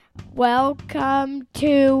Welcome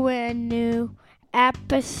to a new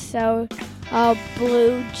episode of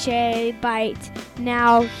Bluejays Bytes.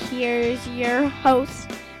 Now here's your host,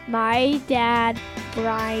 my dad,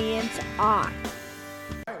 Bryant Ott.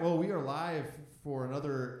 All right, well, we are live for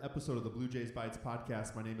another episode of the Bluejays Bytes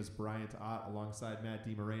podcast. My name is Bryant Ott, alongside Matt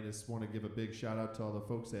DeMarinis. Want to give a big shout out to all the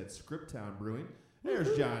folks at Scriptown Brewing.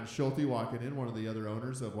 There's John Schulte walking in, one of the other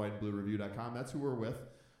owners of whiteandbluereview.com. That's who we're with,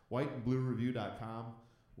 whiteandbluereview.com.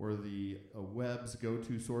 We're the web's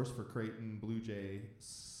go-to source for Creighton Blue Jay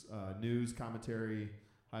news, commentary,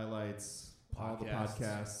 highlights, all the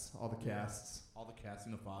podcasts, all the casts. All the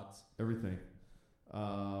casting of pods. Everything.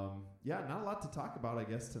 Yeah, not a lot to talk about, I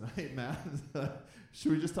guess, tonight, Matt.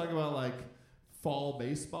 Should we just talk about, like, fall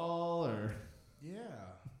baseball or? Yeah.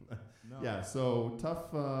 No. Yeah, so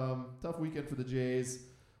tough weekend for the Jays.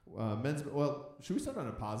 Should we start on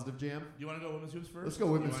a positive, Jam? You want to go women's hoops first? Let's go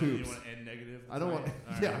women's hoops. You want to end negative? I don't want.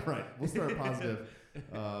 Right. Yeah, right. We'll start positive,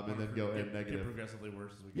 and then go end negative. Get progressively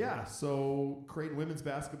worse as we go. Yeah. So Creighton women's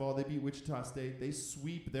basketball, they beat Wichita State. They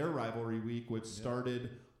sweep their rivalry week, which started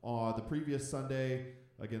the previous Sunday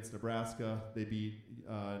against Nebraska. They beat.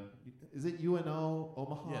 Is it UNO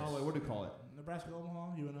Omaha? Yes. What do you call it? Nebraska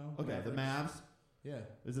Omaha UNO. Okay, Mavericks. the Mavs. Yeah.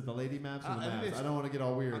 Is it the Lady Mavs or the I Mavs? I don't want to get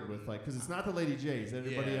all weird with because it's not the Lady Jays.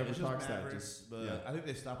 Everybody ever talks Mavericks, that. But I think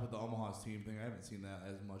they stopped with the Omaha's team thing. I haven't seen that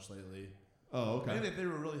as much lately. Oh, okay. I think they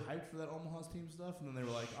were really hyped for that Omaha's team stuff, and then they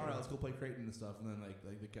were like, "All right, let's go play Creighton and stuff," and then like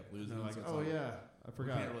they kept losing. Like, so oh yeah, I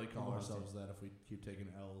forgot. We can't really call Omaha's ourselves that if we keep taking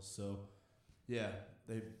L's. So yeah,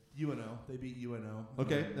 they beat UNO.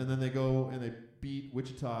 Okay, and then they go and they beat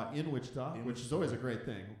Wichita in Wichita, which is always a great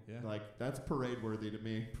thing. Yeah. Like, that's parade worthy to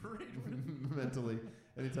me. Parade mentally.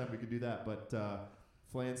 Anytime we could do that. But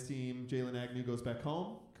Flan's team, Jalen Agnew goes back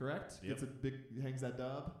home, correct? Yep. Hangs that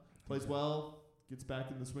dub, plays well, gets back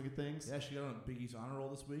in the swing of things. Yeah, she got on Big East honor roll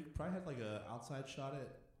this week. Probably had like a outside shot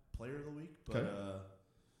at player of the week, but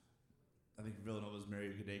I think Villanova's Mary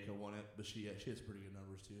Gadeko won it, but she has pretty good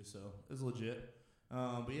numbers too, so it's legit.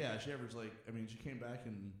 But yeah, she averaged she came back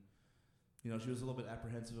and she was a little bit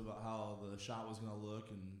apprehensive about how the shot was going to look,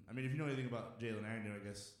 and I mean, if you know anything about Jalen Agnew, I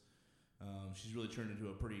guess she's really turned into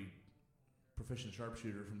a pretty proficient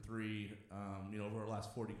sharpshooter from three. Over her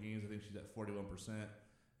last 40 games, I think she's at 41%.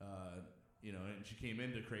 And she came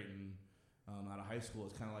into Creighton out of high school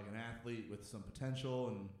as kind of like an athlete with some potential,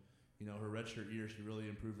 and her redshirt year, she really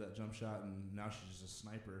improved that jump shot, and now she's just a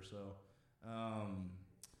sniper. So,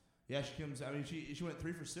 she comes. I mean, she went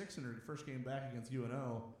 3 for 6 in her first game back against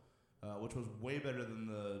UNO, which was way better than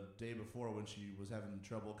the day before when she was having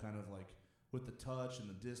trouble, kind of like with the touch and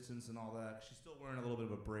the distance and all that. She's still wearing a little bit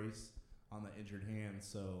of a brace on the injured hand,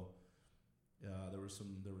 so there was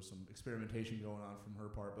some experimentation going on from her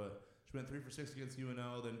part, but. She went 3 for 6 against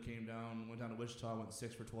UNO, then went down to Wichita, went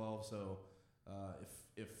 6 for 12. So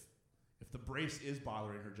if the brace is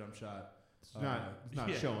bothering her jump shot, it's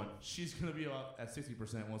not showing. She's gonna be at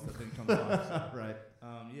 60% once the thing comes off. So. Right.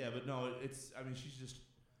 But no,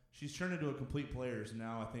 she's turned into a complete player. So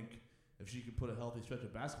now I think if she could put a healthy stretch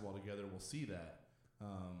of basketball together, we'll see that.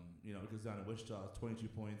 It goes down to Wichita, 22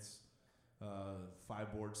 points,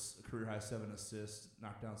 5 boards, a career high 7 assists,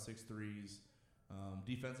 knocked down 6 threes.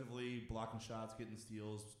 Defensively, blocking shots, getting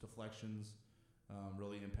steals, deflections,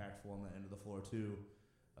 really impactful on the end of the floor too.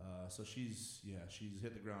 So she's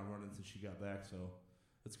hit the ground running since she got back. So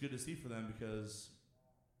it's good to see for them because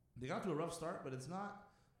they got to a rough start, but it's not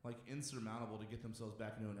like insurmountable to get themselves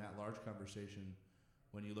back into an at-large conversation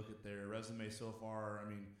when you look at their resume so far. I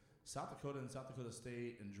mean, South Dakota and South Dakota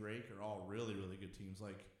State and Drake are all really, really good teams,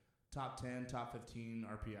 like top 10, top 15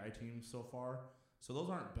 RPI teams so far. So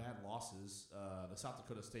those aren't bad losses. The South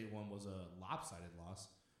Dakota State one was a lopsided loss,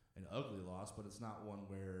 an ugly loss, but it's not one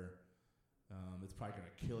where it's probably going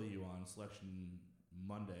to kill you on selection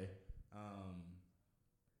Monday.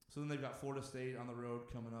 So then they've got Florida State on the road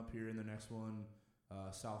coming up here in the next one,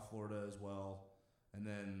 South Florida as well. And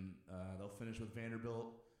then they'll finish with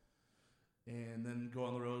Vanderbilt and then go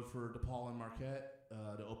on the road for DePaul and Marquette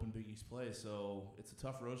to open Big East play. So it's a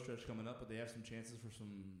tough road stretch coming up, but they have some chances for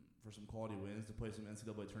some quality wins to play some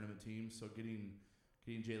NCAA tournament teams. So getting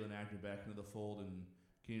Jalen Agnew back into the fold and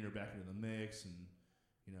getting her back into the mix and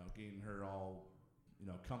getting her all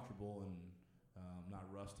comfortable and not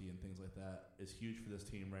rusty and things like that is huge for this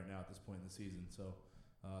team right now at this point in the season. So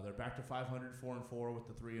they're back to 500, 4-4 with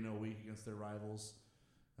the 3-0 week against their rivals,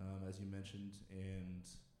 as you mentioned, and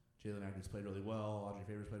Jalen Agnew's played really well. Audrey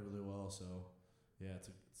Favors played really well. So yeah, it's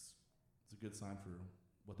a good sign for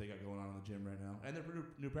what they got going on in the gym right now. And their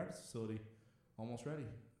new practice facility, almost ready.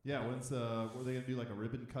 Yeah, were they gonna do like a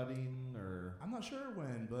ribbon cutting or? I'm not sure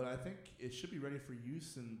when, but I think it should be ready for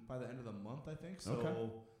use by the end of the month. I think so. Okay.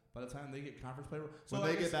 By the time they get conference play, so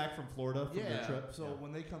when they get back from Florida from their trip. So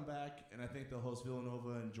when they come back, and I think they'll host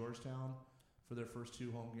Villanova and Georgetown for their first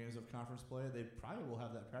 2 home games of conference play. They probably will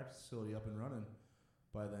have that practice facility up and running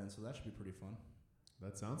by then, so that should be pretty fun.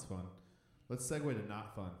 That sounds fun. Let's segue to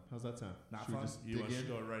not fun. How's that sound? Not Should fun? we just You dig want to in?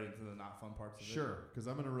 go right into the not fun parts of it? Sure, because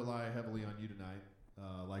I'm going to rely heavily on you tonight,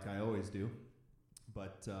 like I always do.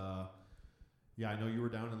 But, yeah, I know you were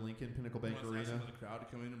down in Lincoln, Pinnacle Bank You want Arena. some of the crowd to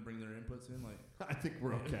come in and bring their inputs in? Like, I think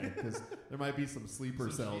we're okay, because there might be some sleeper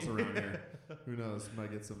cells around here. Who knows?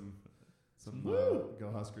 Might get some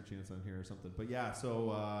Go Husker chants on here or something. But, yeah,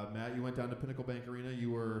 so, Matt, you went down to Pinnacle Bank Arena.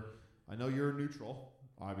 I know you're neutral,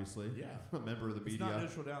 obviously. Yeah. A member of the media. It's not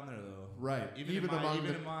neutral down there, though. Right. Even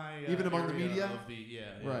among the media?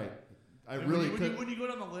 Yeah. Right. When you go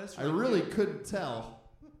down the list, I really couldn't tell.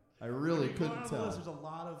 I really couldn't tell. There's a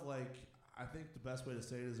lot of I think the best way to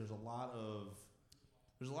say it is there's a lot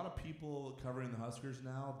of people covering the Huskers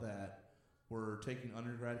now that were taking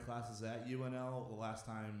undergrad classes at UNL the last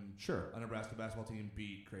time a Nebraska basketball team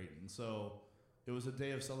beat Creighton. So it was a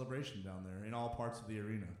day of celebration down there in all parts of the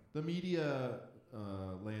arena. The media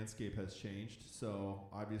landscape has changed, so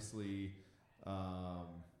obviously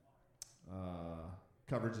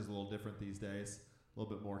coverage is a little different these days. A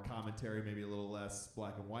little bit more commentary, maybe a little less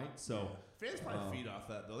black and white. So fans probably feed off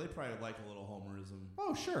that, though. They probably like a little homerism.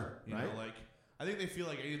 Oh, sure. You know, I think they feel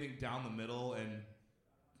like anything down the middle and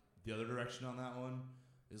the other direction on that one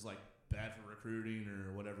is bad for recruiting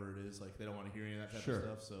or whatever it is. They don't want to hear any of that type of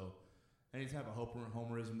stuff. So any type of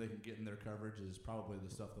homerism they can get in their coverage is probably the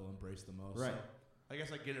stuff they'll embrace the most. Right. So I guess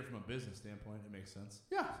I get it from a business standpoint. It makes sense.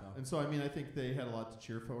 Yeah. And so, I think they had a lot to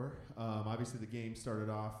cheer for. Obviously, the game started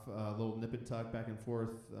off a little nip and tuck back and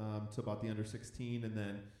forth to about the under 16, and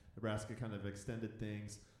then Nebraska kind of extended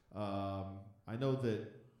things. I know that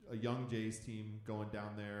a young Jays team going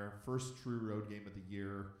down there, first true road game of the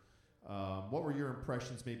year. What were your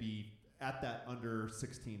impressions maybe at that under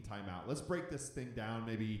 16 timeout? Let's break this thing down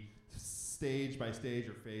maybe stage by stage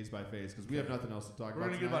or phase by phase, because we have nothing else to talk about. We're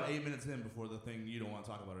going to get about 8 minutes in before the thing you don't want to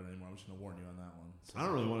talk about it anymore. I'm just going to warn you on that one. So. I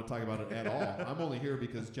don't really want to talk about it at all. I'm only here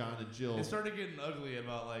because John and Jill. It started getting ugly at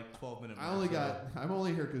about 12 minutes. I'm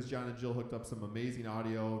only here because John and Jill hooked up some amazing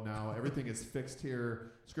audio. Now everything is fixed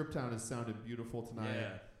here. Scriptown has sounded beautiful tonight.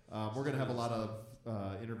 Yeah. We're going to have a lot of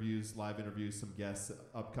live interviews, some guests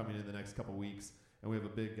upcoming in the next couple weeks, and we have a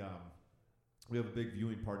big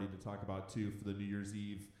viewing party to talk about too for the New Year's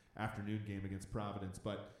Eve afternoon game against Providence.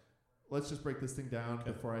 But let's just break this thing down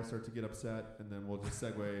before I start to get upset, and then we'll just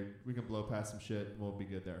segue. We can blow past some shit, and we'll be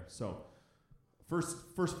good there. So first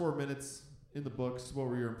 4 minutes in the books. What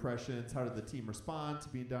were your impressions? How did the team respond to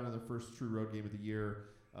being down in their first true road game of the year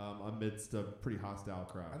amidst a pretty hostile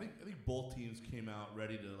crowd? I think both teams came out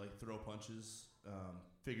ready to throw punches,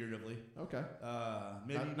 figuratively. Okay.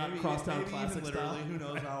 Maybe crosstown classic even literally. style. Who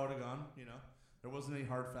knows how it would have gone? There wasn't any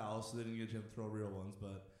hard fouls, so they didn't get a chance to throw real ones.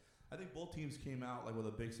 But I think both teams came out with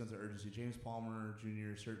a big sense of urgency. James Palmer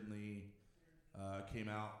Jr. certainly came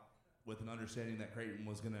out with an understanding that Creighton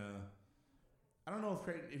was going to. I don't know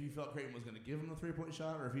if he felt Creighton was going to give him the 3-point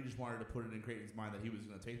shot, or if he just wanted to put it in Creighton's mind that he was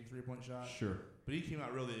going to take the 3-point shot. Sure. But he came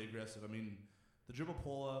out really aggressive. The dribble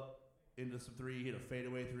pull up into some three, he hit a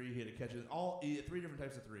fadeaway three, he hit a catch. He hit 3 different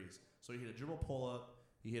types of threes. So he hit a dribble pull up,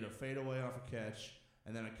 he hit a fadeaway off a catch,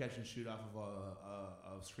 and then a catch and shoot off of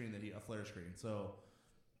a screen a flare screen. So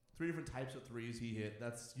 3 different types of threes he hit.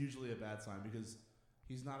 That's usually a bad sign because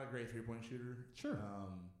he's not a great 3-point shooter. Sure.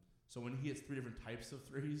 So when he hits 3 different types of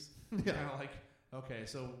threes, yeah. kind of okay,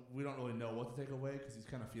 so we don't really know what to take away because he's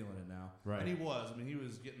kind of feeling it now. Right. And he was. He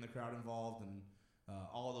was getting the crowd involved, and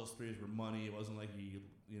all of those threes were money. It wasn't like he,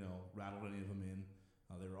 rattled any of them in.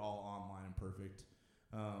 They were all online and perfect.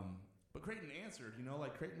 But Creighton answered.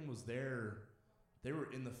 Creighton was there. They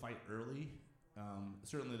were in the fight early.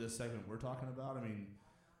 Certainly this segment we're talking about.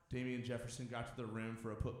 Damian Jefferson got to the rim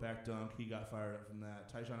for a putback dunk. He got fired up from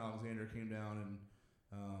that. Tyshawn Alexander came down and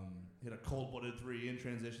hit a cold-blooded 3 in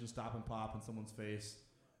transition, stop and pop in someone's face,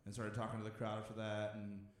 and started talking to the crowd after that.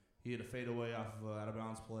 And he hit a fadeaway off of an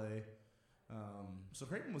out-of-bounds play. So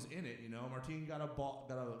Creighton was in it. Martin got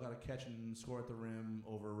a catch and score at the rim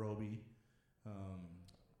over Roby.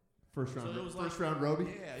 First round Roby.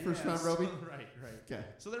 Yeah, First round Roby. Right. Okay.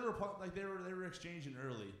 So they were exchanging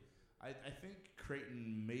early. I think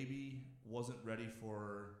Creighton maybe wasn't ready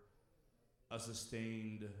for a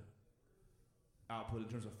sustained output in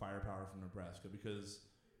terms of firepower from Nebraska because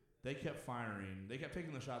they kept firing. They kept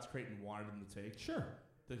taking the shots Creighton wanted them to take. Sure.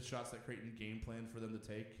 The shots that Creighton game planned for them to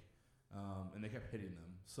take. and they kept hitting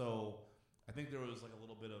them. So I think there was like a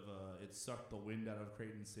little bit of it sucked the wind out of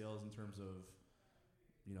Creighton's sails in terms of,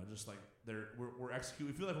 just like we're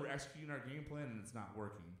executing. We feel like we're executing our game plan and it's not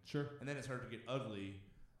working. Sure. And then it started to get ugly.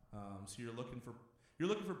 So you're looking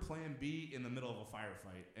for plan B in the middle of a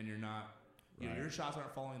firefight, and you're not. Right. Your shots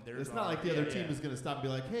aren't falling. Theirs It's not like the other team is going to stop and be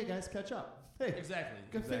like, "Hey guys, catch up." Hey, exactly.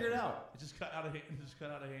 Figure it out. It just cut out of hand.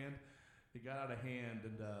 It got out of hand,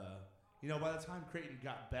 and by the time Creighton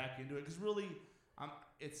got back into it, because really,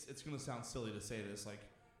 it's going to sound silly to say this, like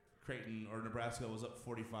Creighton or Nebraska was up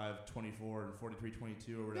 45-24 and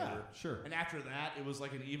 43-22 or whatever. Yeah, sure. And after that, it was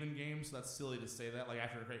like an even game, so that's silly to say that. Like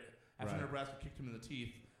after Nebraska kicked him in the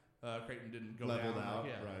teeth, Creighton didn't go leveled down. out,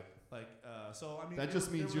 right? So I mean, that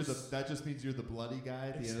just means you're the bloody guy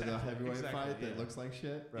at the end of the heavyweight fight that looks like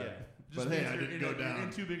shit, right? Yeah. But hey, I didn't go down. You're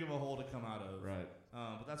in too big of a hole to come out of, right?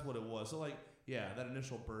 But that's what it was. So that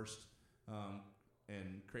initial burst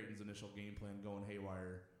and Creighton's initial game plan going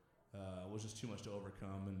haywire was just too much to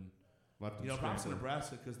overcome. And props to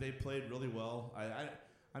Nebraska because they played really well.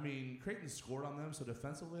 I mean, Creighton scored on them, so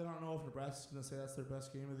defensively, I don't know if Nebraska's going to say that's their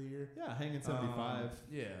best game of the year. Yeah, hanging 75.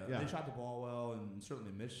 They shot the ball well, and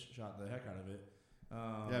certainly Mitch shot the heck out of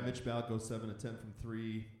it. Mitch Ballard goes 7 of 10 from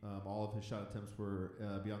 3. All of his shot attempts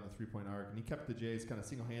were beyond the 3-point arc, and he kept the Jays kind of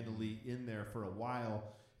single-handedly in there for a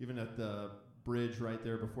while, even at the bridge right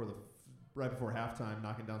there before halftime,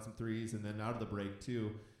 knocking down some threes, and then out of the break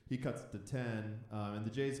too. He cuts it to 10, and the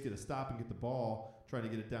Jays get a stop and get the ball, trying to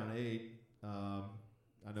get it down 8.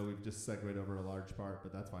 I know we've just segued over a large part,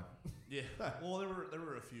 but that's fine. Yeah. Well, there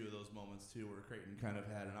were a few of those moments too where Creighton kind of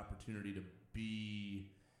had an opportunity to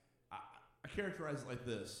be. I characterize it like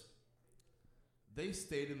this: they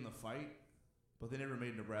stayed in the fight, but they never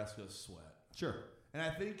made Nebraska sweat. Sure. And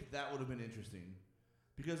I think that would have been interesting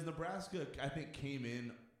because Nebraska, I think, came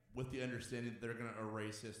in with the understanding that they're going to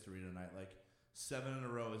erase history tonight. Like 7 in a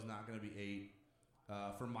row is not going to be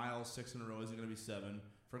 8. For Miles, 6 in a row isn't going to be 7.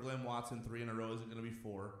 For Glenn Watson, 3 in a row isn't going to be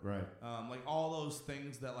 4. Right. Like all those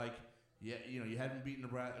things that you hadn't beaten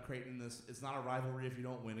Creighton. It's not a rivalry if you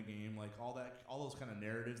don't win a game. Like all those kind of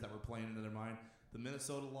narratives that were playing into their mind. The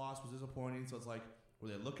Minnesota loss was disappointing. So it's like, were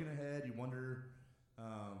they looking ahead? You wonder.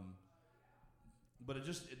 But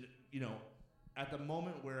at the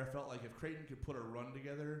moment where I felt like if Creighton could put a run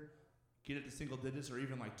together, get it to single digits or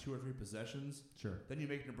even like 2 or 3 possessions, sure. Then you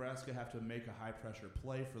make Nebraska have to make a high pressure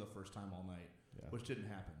play for the first time all night. Yeah. Which didn't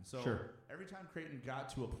happen. So every time Creighton got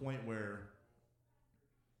to a point where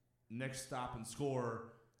next stop and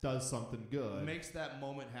score does something good, makes that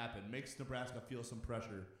moment happen, makes Nebraska feel some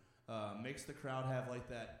pressure, makes the crowd have like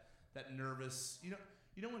that nervous. You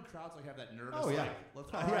know when crowds have that nervous.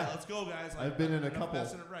 Let's go guys. I've been in a couple.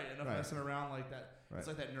 Messing around like that. Right. It's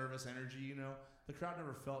like that nervous energy. The crowd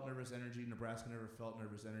never felt nervous energy. Nebraska never felt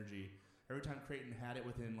nervous energy. Every time Creighton had it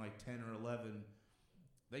within 10 or 11.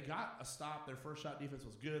 They got a stop. Their first shot defense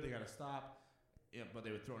was good. They got a stop, but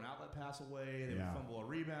they would throw an outlet pass away. They would fumble a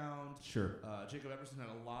rebound. Sure. Jacob Epperson had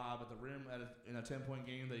a lob at the rim in a 10-point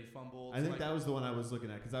game that he fumbled. I think that was the one I was looking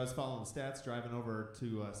at because I was following the stats driving over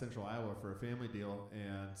to Central Iowa for a family deal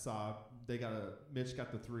and saw Mitch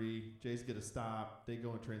got the 3. Jays get a stop. They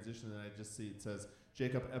go in transition, and I just see it says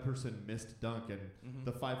Jacob Epperson missed dunk, and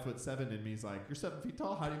the 5'7" in me is like, you're 7 feet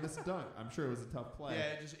tall. How do you miss a dunk? I'm sure it was a tough play.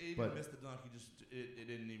 Yeah, he didn't miss the dunk.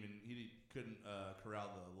 He couldn't corral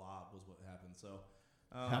the lob was what happened. So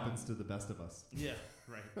happens to the best of us. Yeah,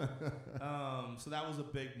 right. So that was a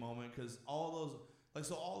big moment because all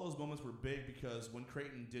those moments were big because when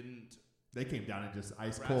Creighton didn't. They came down and just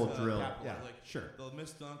ice cold drill. Yeah, sure. The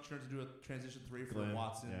missed dunk turned into a transition 3 for Glenn,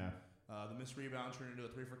 Watson. Yeah. The missed rebound turned into a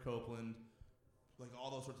 3 for Copeland.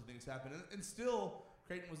 All those sorts of things happened. And still,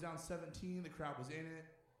 Creighton was down 17. The crowd was in it.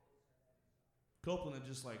 Copeland had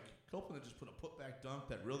just put a putback dunk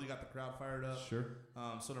that really got the crowd fired up. Sure.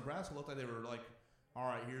 So Nebraska looked like they were all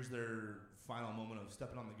right, here's their final moment of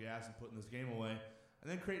stepping on the gas and putting this game away. And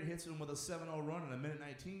then Creighton hits them with a 7-0 run in a minute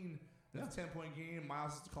 19. It's a 10-point game.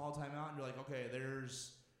 Miles has to call a timeout, and you're like, okay,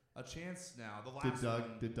 there's a chance now.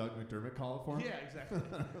 Did Doug McDermott call it for him? Yeah, exactly.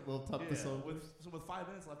 A little tough to solve. With 5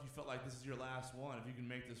 minutes left, you felt like this is your last one. If you can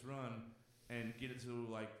make this run and get it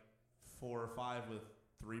to 4 or 5 with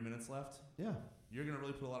 3 minutes left, you're going to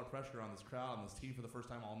really put a lot of pressure on this crowd, on this team for the first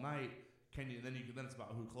time all night. Then it's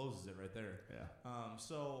about who closes it right there. Yeah.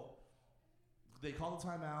 So they called the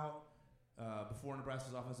timeout before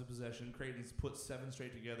Nebraska's offensive possession. Creighton's put 7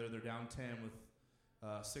 straight together. They're down 10 with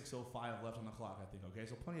 6:05 left on the clock, I think. Okay,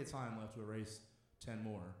 so plenty of time left to erase 10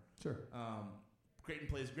 more. Sure. Creighton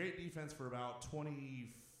plays great defense for about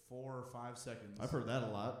 24 4 or 5 seconds. I've heard that a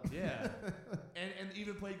lot. Yeah, and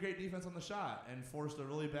even played great defense on the shot and forced a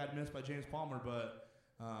really bad miss by James Palmer. But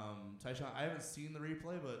Tyshawn, I haven't seen the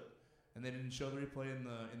replay, and they didn't show the replay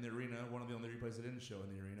in the arena. One of the only replays they didn't show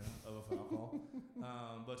in the arena of a foul call.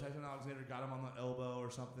 But Tyshawn Alexander got him on the elbow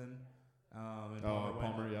or something. And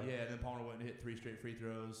Palmer, yeah. Yeah, and then Palmer went and hit 3 straight free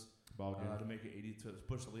throws to make it 80 to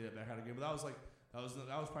push the lead back out of the game. But that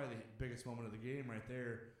was probably the biggest moment of the game right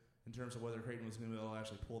there in terms of whether Creighton was going to be able to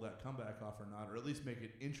actually pull that comeback off or not, or at least make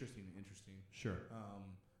it interesting. Sure.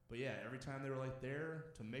 But yeah, every time they were like there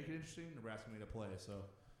to make it interesting, Nebraska made a play. So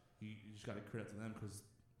you just got to credit to them because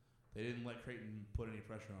they didn't let Creighton put any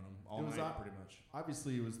pressure on them all night, pretty much.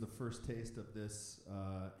 Obviously, it was the first taste of this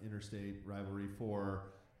interstate rivalry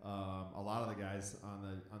for a lot of the guys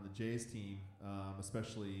on the Jays team,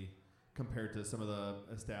 especially compared to some of the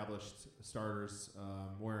established starters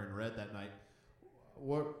wearing red that night.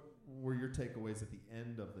 What were your takeaways at the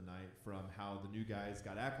end of the night from how the new guys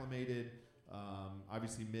got acclimated?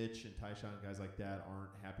 Obviously, Mitch and Tyshawn, guys like that,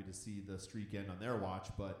 aren't happy to see the streak end on their watch,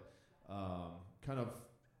 but kind of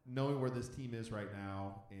knowing where this team is right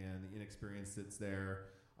now and the inexperience that's there.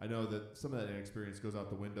 I know that some of that inexperience goes out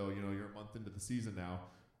the window. You know, you're a month into the season now.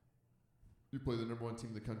 You play the number 1 team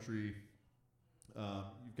in the country.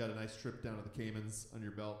 You've got a nice trip down to the Caymans on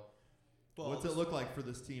your belt. Well, what's it look like for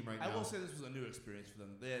this team right now? I will say this was a new experience for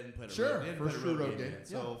them. They hadn't played first road game.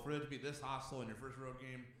 So for it to be this hostile in your first road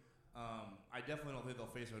game, I definitely don't think they'll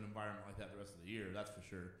face an environment like that the rest of the year. That's for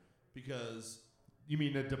sure. Because you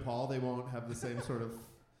mean at DePaul they won't have the same sort of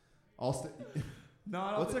No,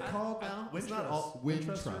 what's it called now? It's not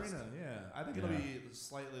Wintrust Arena. Yeah, I think it'll be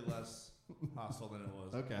slightly less hostile than it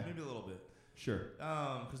was. Okay, maybe a little bit. Sure.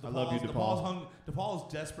 Because I love you, DePaul. DePaul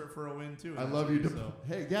is desperate for a win too. I love you, DePaul. So.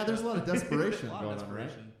 Hey, yeah, there's a lot of desperation going on,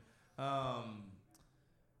 right?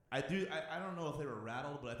 I don't know if they were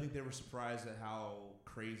rattled, but I think they were surprised at how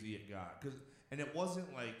crazy it got. And it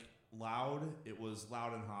wasn't like loud; it was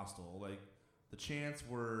loud and hostile. Like the chants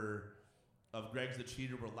of Greg's the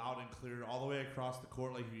Cheater were loud and clear all the way across the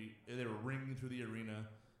court. Like they were ringing through the arena.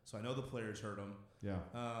 So I know the players heard them. Yeah.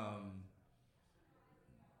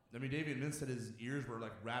 I mean, Davian Mintz said his ears were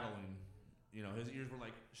like rattling. You know, his ears were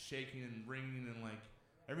like shaking and ringing, and like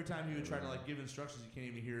every time he would try to like give instructions, you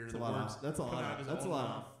can't even hear the words. That's a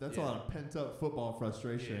lot of pent up football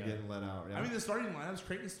frustration getting let out. Yeah. I mean, the starting lineups,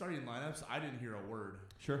 Creighton's starting lineups, I didn't hear a word.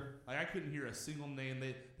 Sure. Like I couldn't hear a single name.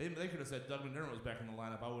 They could have said Doug McDermott was back in the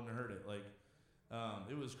lineup. I wouldn't have heard it. Like,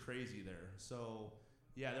 it was crazy there. So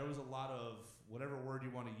yeah, there was a lot of whatever word you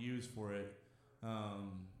want to use for it,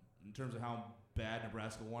 in terms of how bad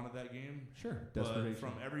Nebraska wanted that game. Sure. But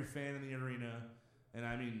from every fan in the arena, and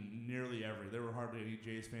I mean nearly every. There were hardly any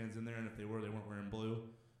Jays fans in there, and if they were, they weren't wearing blue.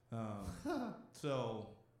 So,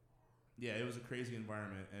 yeah, it was a crazy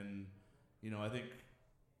environment, and you know, I think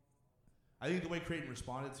the way Creighton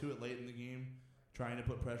responded to it late in the game, trying to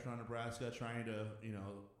put pressure on Nebraska, trying to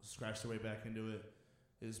scratch their way back into it,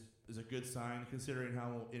 is a good sign considering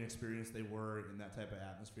how inexperienced they were in that type of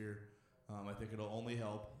atmosphere. I think it'll only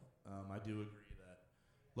help. I do agree that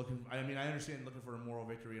I understand looking for a moral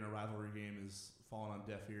victory in a rivalry game is falling on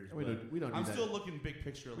deaf ears. We don't. I'm still looking big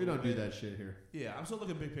picture. We don't do that shit here. Yeah, I'm still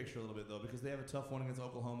looking big picture a little bit though because they have a tough one against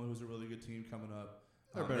Oklahoma, who's a really good team coming up.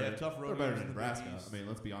 They're better. They have tough road. They're better than Nebraska. I mean,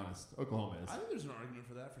 let's be honest. Oklahoma is. I think there's an argument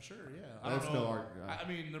for that for sure. Yeah. There's no argument. I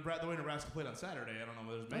mean, the way Nebraska played on Saturday, I don't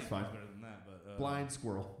know. There's many things better than that, but blind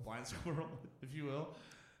squirrel, if you will.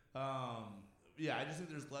 Yeah, I just think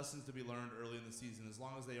there's lessons to be learned early in the season as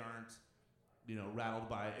long as they aren't, rattled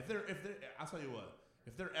by. I'll tell you what.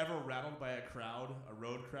 If they're ever rattled by a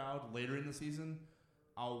road crowd later in the season,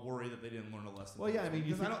 I'll worry that they didn't learn a lesson. Well, yeah, I mean,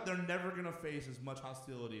 they're never going to face as much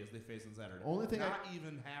hostility as they faced on Saturday. Only thing, not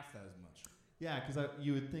even half as much. Yeah, because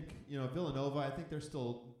you would think, Villanova. I think they're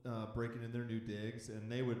still breaking in their new digs,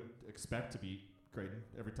 and they would expect to beat Creighton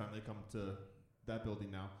every time they come to that building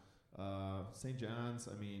now. St. John's.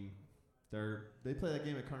 I mean, they play that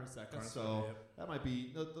game at Carnesecca, so that might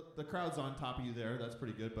be the crowd's on top of you there. That's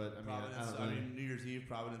pretty good, but I mean, Providence, New Year's Eve,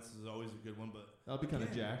 Providence is always a good one, but that'll be kind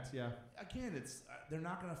of jacked. Yeah. Again, they're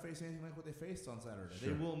not going to face anything like what they faced on Saturday.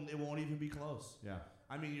 Sure. It won't even be close. Yeah.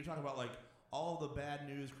 I mean, you're talking about like all the bad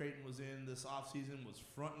news Creighton was in this offseason was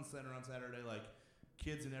front and center on Saturday, like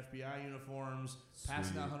kids in FBI uniforms,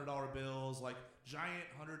 passing out $100 bills, like giant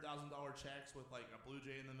 $100,000 checks with like a Blue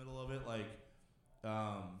Jay in the middle of it, like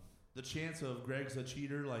the chance of Greg's a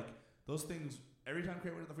cheater, like those things. Every time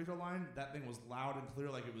Creighton went to the free throw line, that thing was loud and clear,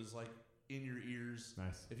 like it was like in your ears.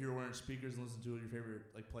 Nice. If you were wearing speakers and listening to your favorite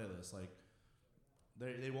like playlist, like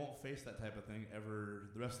they won't face that type of thing ever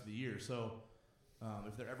the rest of the year. So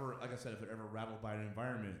if they're ever, like I said, if they're ever rattled by an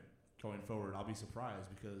environment going forward, I'll be surprised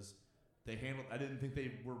because they handled. I didn't think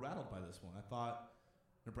they were rattled by this one. I thought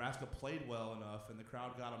Nebraska played well enough, and the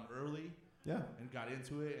crowd got them early. Yeah. And got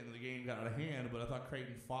into it, and the game got out of hand. But I thought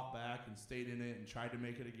Creighton fought back and stayed in it and tried to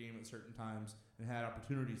make it a game at certain times and had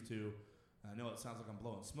opportunities to. I know it sounds like I'm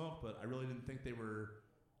blowing smoke, but I really didn't think they were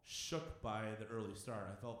shook by the early start.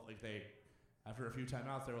 I felt like they, after a few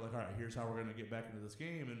timeouts, they were like, all right, here's how we're going to get back into this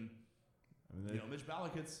game. And, Mitch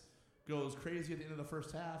Balakitz goes crazy at the end of the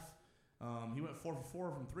first half. He went 4 for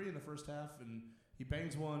 4 from 3 in the first half, and he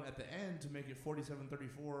bangs one at the end to make it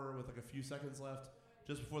 47-34 with like a few seconds left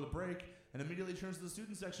just before the break, and immediately turns to the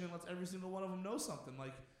student section and lets every single one of them know something.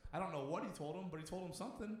 Like, I don't know what he told them, but he told them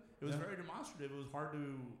something. It was very demonstrative. It was hard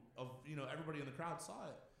to, everybody in the crowd saw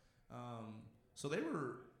it. So they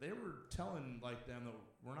were telling like them that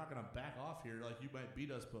we're not going to back off here. Like, you might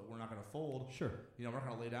beat us, but we're not going to fold. Sure. We're not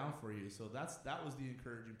going to lay down for you. So that was the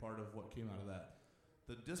encouraging part of what came out of that.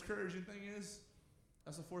 The discouraging thing is,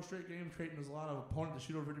 that's the 4th straight game. Creighton has a lot of opponent to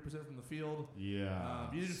shoot over 50% from the field. Yeah.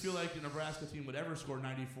 You didn't feel like the Nebraska team would ever score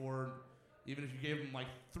 94, even if you gave them like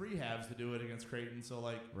 3 halves to do it against Creighton. So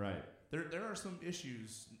like, right. There are some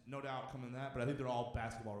issues, no doubt, coming in that, but I think they're all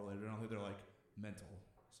basketball related. I don't think they're like mental.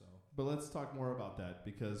 So. But let's talk more about that,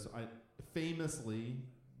 because famously,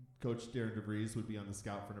 Coach Darren DeVries would be on the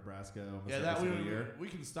scout for Nebraska almost every single year. We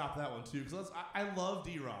can stop that one too, because I love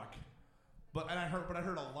D-Rock. But I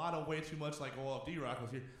heard a lot of way too much like, well, if D-Rock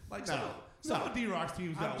was here, like some of D-Rock's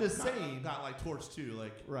teams got like torched too.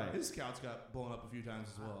 Like, right. His scouts got blown up a few times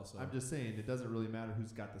as well. So I'm just saying, it doesn't really matter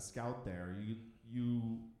who's got the scout there.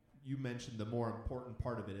 You mentioned the more important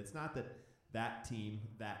part of it. It's not that team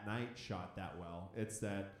that night shot that well. It's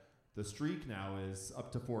that the streak now is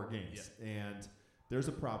up to 4 games, and there's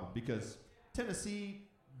a problem because Tennessee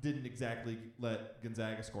didn't exactly let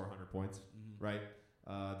Gonzaga score 100 points, right?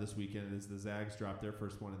 This weekend as the Zags dropped their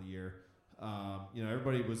first one of the year.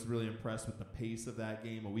 Everybody was really impressed with the pace of that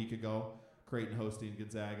game a week ago, Creighton hosting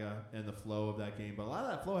Gonzaga and the flow of that game. But a lot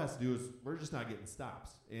of that flow has to do is we're just not getting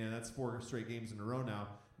stops. And that's 4 straight games in a row now,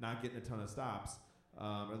 not getting a ton of stops,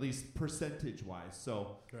 at least percentage-wise.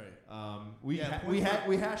 So we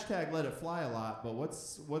hashtag let it fly a lot, but what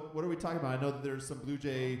are we talking about? I know that there's some Blue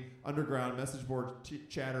Jay underground message board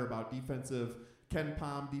chatter about defensive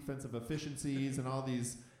efficiencies and all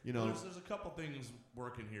these, There's a couple things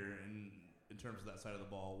working here in terms of that side of the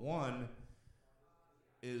ball. One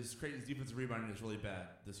is Creighton's defensive rebounding is really bad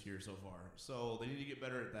this year so far. So they need to get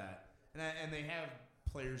better at that. And they have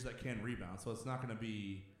players that can rebound. So it's not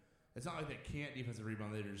like they can't defensive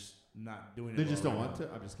rebound. They're just not doing it. They just don't want to?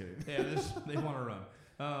 I'm just kidding. Yeah, they want to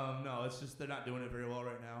run. No, it's just they're not doing it very well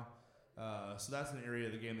right now. So that's an area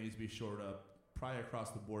of the game that needs to be shored up, probably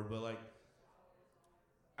across the board. But like,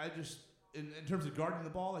 I just, in terms of guarding the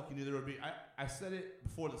ball, like you knew there would be, I said it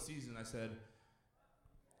before the season. I said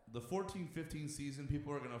the 14-15 season,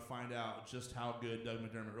 people are going to find out just how good Doug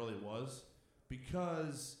McDermott really was,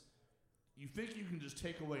 because you think you can just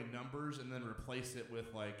take away numbers and then replace it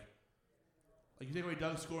with like you take away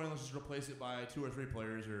Doug's scoring, let's just replace it by 2 or 3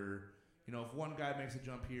 players, or if one guy makes a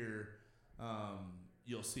jump here,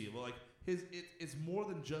 you'll see. Well, like it's more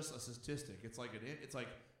than just a statistic. It's like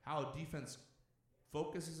how defense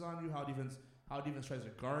focuses on you, how defense tries to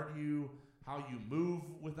guard you, how you move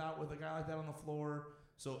with a guy like that on the floor.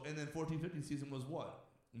 So, and then 14-15 season was what?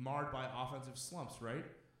 Marred by offensive slumps, right?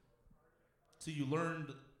 So you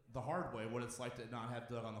learned the hard way what it's like to not have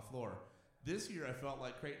Doug on the floor. This year, I felt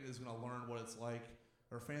like Creighton is going to learn what it's like,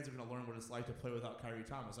 or fans are going to learn what it's like to play without Kyrie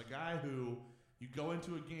Thomas, a guy who you go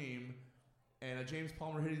into a game and a James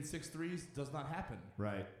Palmer hitting 6 threes does not happen.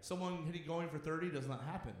 Right. Someone going for 30 does not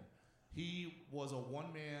happen. He was a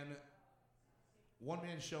one-man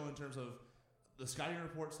show in terms of the scouting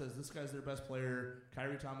report says this guy's their best player.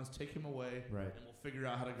 Kyrie Thomas, take him away, right, and we'll figure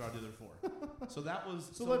out how to guard the other 4. So that was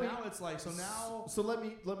So let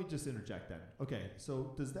me just interject then. Okay,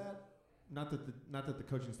 so does that not that the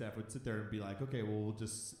coaching staff would sit there and be like, okay, well we'll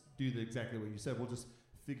just do exactly what you said. We'll just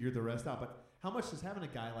figure the rest out. But how much does having a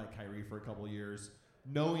guy like Kyrie for a couple of years,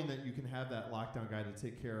 knowing that you can have that lockdown guy to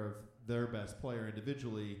take care of their best player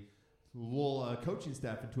individually, lull a coaching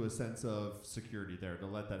staff into a sense of security there to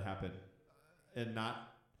let that happen? And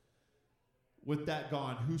not, with that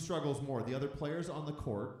gone, who struggles more? The other players on the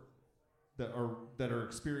court that are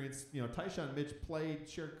experienced. Tyshawn and Mitch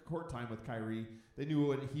shared court time with Kyrie. They knew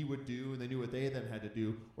what he would do, and they knew what they then had to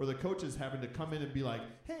do. Or the coaches having to come in and be like,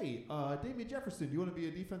 hey, Damian Jefferson, do you want to be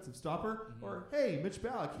a defensive stopper? Mm-hmm. Or, hey, Mitch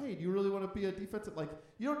Ballack, hey, do you really want to be a defensive? Like,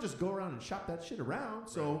 you don't just go around and shop that shit around.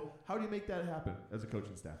 So how do you make that happen as a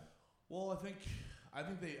coaching staff? Well, I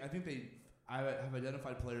think they I have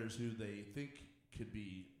identified players who they think could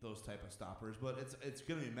be those type of stoppers, but it's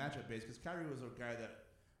going to be matchup based because Kyrie was a guy that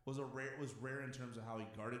was rare in terms of how he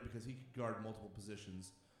guarded because he could guard multiple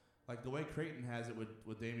positions. Like the way Creighton has it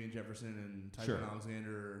with Damian Jefferson and Tyson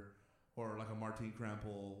Alexander or like a Martin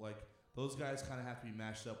Krampel, like those guys kind of have to be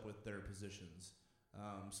matched up with their positions.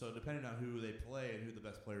 So depending on who they play and who the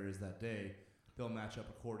best player is that day, they'll match up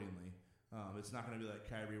accordingly. It's not going to be like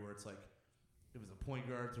Kyrie where it's like if it's a point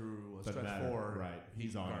guard through a stretch four, right?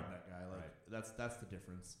 He's on guard that guy. Like that's the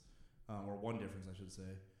difference, or one difference I should say.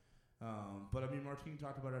 But I mean, Martin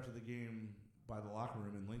talked about it after the game by the locker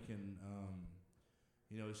room in Lincoln.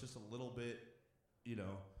 It's just a little bit,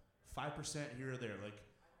 5% here or there. Like,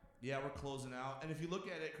 yeah, we're closing out. And if you look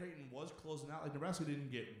at it, Creighton was closing out. Like Nebraska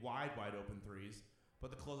didn't get wide open threes, but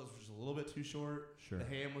the closeouts were just a little bit too short. Sure. The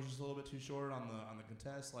ham was just a little bit too short on the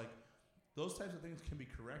contest. Like those types of things can be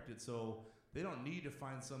corrected. So they don't need to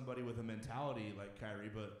find somebody with a mentality like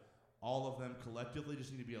Kyrie, but all of them collectively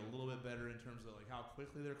just need to be a little bit better in terms of like how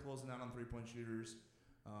quickly they're closing out on 3-point shooters,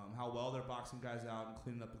 how well they're boxing guys out and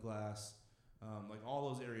cleaning up the glass, like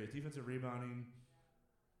all those areas, defensive rebounding,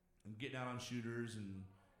 and getting out on shooters and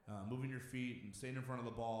moving your feet and staying in front of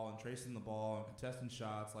the ball and tracing the ball and contesting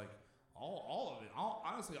shots, like all of it.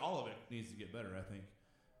 Honestly, all of it needs to get better, I think,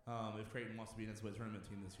 if Creighton wants to be an NCAA tournament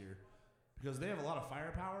team this year. Because they have a lot of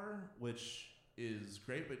firepower, which is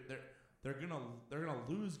great, but they're gonna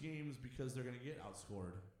lose games because they're gonna get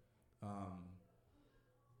outscored,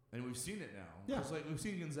 and we've seen it now. Yeah, like we've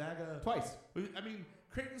seen Gonzaga twice.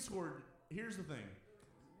 Creighton scored. Here's the thing: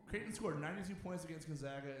 Creighton scored 92 points against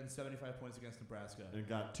Gonzaga and 75 points against Nebraska, and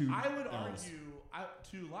got two. I would L's. argue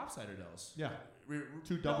two lopsided L's. Yeah,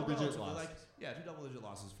 two double-digit losses. Two double-digit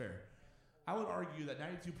losses. Fair. I would argue that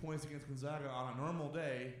 92 points against Gonzaga on a normal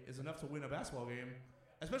day is enough to win a basketball game,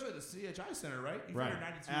 especially at the CHI Center, right? You figure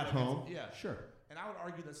 92 at home. Yeah, sure. And I would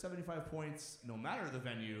argue that 75 points, no matter the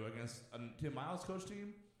venue, against a Tim Miles coach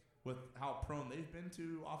team, with how prone they've been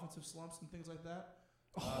to offensive slumps and things like that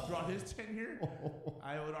throughout his tenure,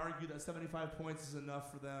 I would argue that 75 points is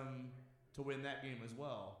enough for them to win that game as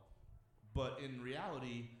well. But in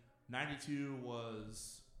reality, 92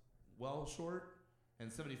 was well short,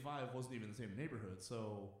 and 75 wasn't even the same neighborhood.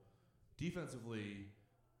 So defensively,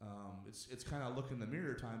 it's kind of look in the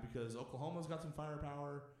mirror time because Oklahoma's got some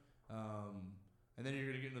firepower, and then you're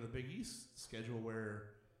going to get into the Big East schedule where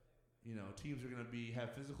teams are going to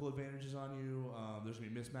have physical advantages on you. There's going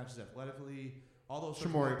to be mismatches athletically. All those.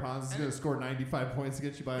 Shamori Pons is going to score 95 points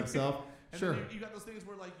against you by himself. And sure. You got those things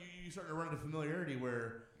where like you start to run into familiarity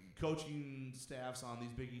where coaching staffs on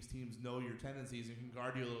these Big East teams know your tendencies and can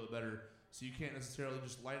guard you a little bit better. So you can't necessarily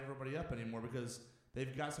just light everybody up anymore because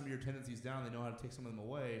they've got some of your tendencies down. They know how to take some of them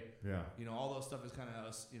away. Yeah. All those stuff is kind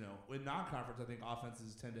of, in non-conference, I think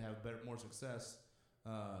offenses tend to have more success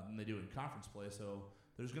than they do in conference play. So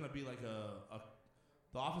there's going to be like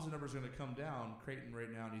the offensive numbers are going to come down. Creighton right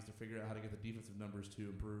now needs to figure out how to get the defensive numbers to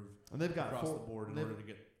improve and they've got across the board in order to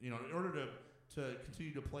get, in order to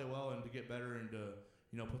continue to play well and to get better and to,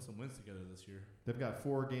 put some wins together this year. They've got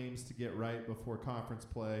 4 games to get right before conference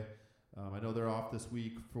play. I know they're off this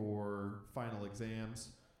week for final exams.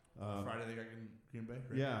 Friday they got Green Bay,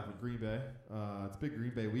 right? Yeah, with Green Bay. It's a big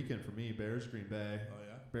Green Bay weekend for me. Bears, Green Bay. Oh,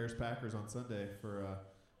 yeah? Bears, Packers on Sunday for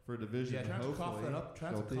a division. Yeah, try to cough that up.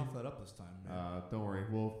 Try to cough that up this time, man. Don't worry.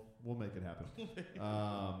 We'll make it happen.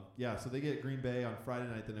 So they get Green Bay on Friday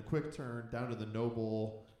night. Then a quick turn down to the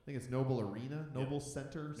Noble, I think it's Noble Arena, Noble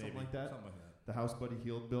Center, something like that. Something like that. The house Buddy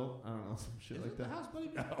Hield built. I don't know, some shit like that. The house Buddy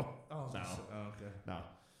built? No. Oh, No. Okay. No.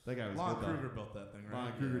 That guy was Lon good. Kruger built that thing, right?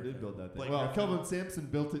 Lon Kruger did build that thing. Blake Well, Griffin. Kelvin Sampson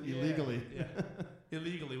built it illegally. Yeah.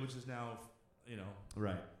 Illegally, which is now,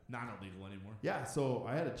 Right. not illegal anymore. Yeah, so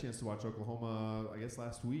I had a chance to watch Oklahoma, I guess,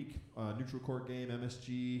 last week. Neutral court game,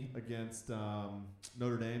 MSG against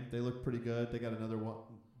Notre Dame. They looked pretty good. They got another one.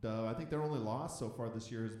 I think their only loss so far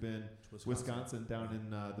this year has been Wisconsin down in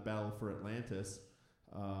the battle for Atlantis,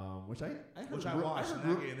 which I watched in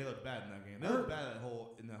that game. They looked bad in that game. They looked bad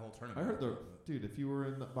in that whole tournament. I heard dude, if you were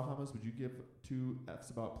in the Bahamas, would you give 2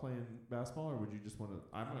 Fs about playing basketball, or would you just want to?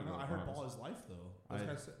 I don't know. I heard ball is life, though.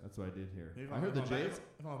 That's what I did hear. Maybe I heard the Jays.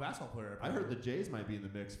 If I'm a basketball player, I heard the Jays might be in the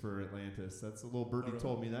mix for Atlantis. That's a little birdie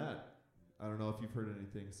told me that. I don't know if you've heard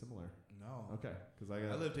anything similar. No. Okay, because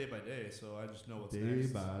I live day by day, so I just know what's day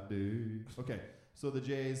next. by day. Okay, so the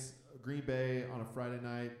Jays, Green Bay on a Friday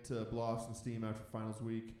night to blow off some steam after finals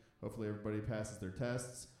week. Hopefully everybody passes their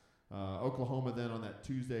tests. Oklahoma then on that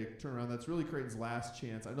Tuesday turnaround. That's really Creighton's last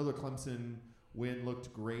chance. I know the Clemson win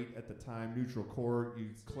looked great at the time. Neutral court,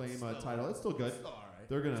 you claim a title. It's still good. It's still all right.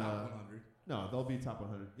 They're gonna top 100. No, they'll be top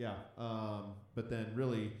 100. Yeah, but then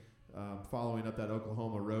really Following up that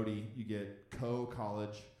Oklahoma roadie, you get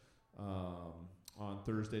College on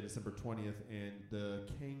Thursday, December 20th, and the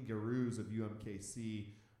Kangaroos of UMKC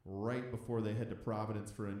right before they head to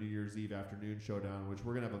Providence for a New Year's Eve afternoon showdown, which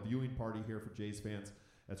we're going to have a viewing party here for Jays fans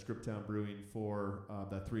at Scriptown Brewing for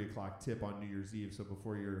that 3 o'clock tip on New Year's Eve. So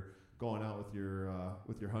before you're going out with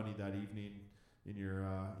your honey that evening in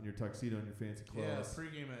your tuxedo and your fancy clothes. Yeah,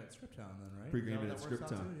 pregame at Scriptown then, right? Pregame at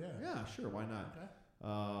Scriptown. Yeah, sure, why not? Okay.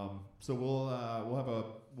 So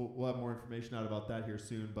we'll have more information out about that here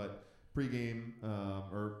soon. But pregame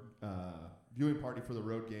viewing party for the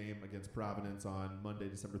road game against Providence on Monday,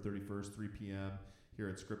 December 31st, 3 p.m. here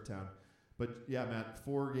at Scriptown. But yeah, Matt,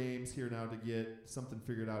 4 games here now to get something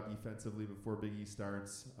figured out defensively before Big East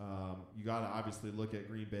starts. You got to obviously look at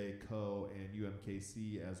Green Bay, and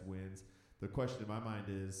UMKC as wins. The question in my mind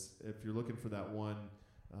is, if you're looking for that one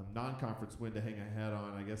non-conference win to hang a hat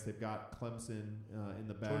on, I guess they've got Clemson in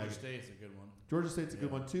the bag. Georgia State's a good one. Georgia State's a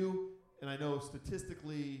good one too. And I know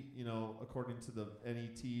statistically, according to the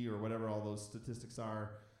NET or whatever all those statistics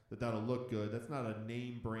are, that'll look good. That's not a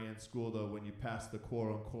name brand school though. When you pass the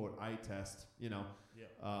quote unquote eye test,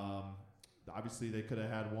 obviously they could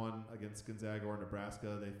have had one against Gonzaga or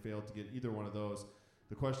Nebraska. They failed to get either one of those.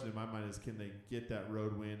 The question in my mind is, can they get that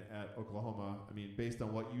road win at Oklahoma? I mean, based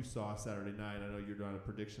on what you saw Saturday night, I know you're not a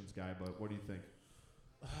predictions guy, but what do you think?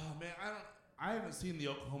 Oh man, I haven't seen the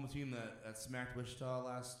Oklahoma team that smacked Wichita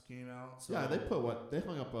last game out. So yeah, they put what? They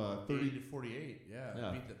hung up 30 to 48.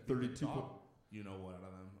 Yeah, beat the 32. You know what out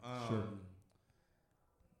of them. Sure.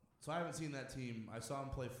 So I haven't seen that team. I saw them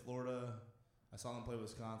play Florida. I saw them play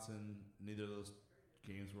Wisconsin. Neither of those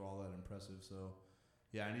games were all that impressive. So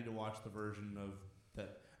yeah, I need to watch the version of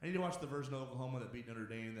that. I need to watch the version of Oklahoma that beat Notre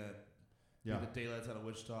Dame, that beat the daylights out of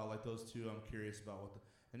Wichita. Like those two, I'm curious about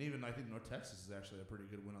and even I think North Texas is actually a pretty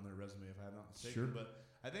good win on their resume, if I'm not mistaken. Sure. But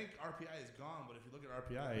I think RPI is gone. But if you look at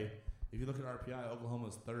RPI,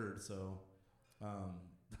 Oklahoma's third. So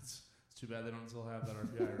it's too bad they don't still have that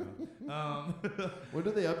RPI around. When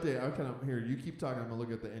do they update? I'm kind of here. You keep talking. I'm gonna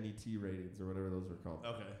look at the NET ratings or whatever those are called.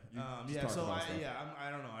 Okay. I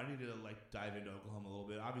don't know. I need to dive into Oklahoma a little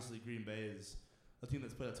bit. Obviously, Green Bay is a team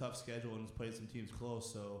that's played a tough schedule and has played some teams close.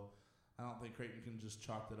 So I don't think Creighton can just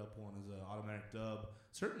chalk that up one as an automatic dub.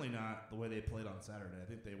 Certainly not the way they played on Saturday. I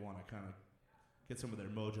think they want to kind of get some of their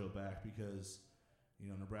mojo back because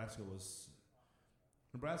Nebraska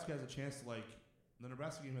has a chance to the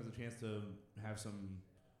Nebraska game has a chance to have some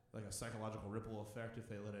a psychological ripple effect if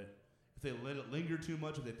they let it linger too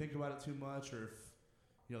much, if they think about it too much, or if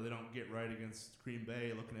they don't get right against Green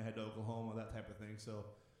Bay, looking ahead to Oklahoma, that type of thing. So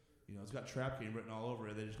it's got trap game written all over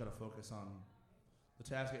it. They just got to focus on the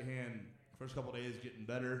task at hand. First couple of days getting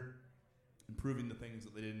better, improving the things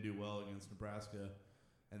that they didn't do well against Nebraska,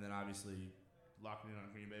 and then obviously locking in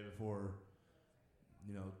on Green Bay before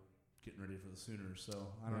getting ready for the Sooners. So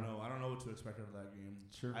I don't know. I don't know what to expect out of that game.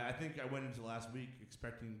 Sure. I think I went into last week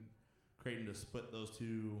expecting Creighton to split those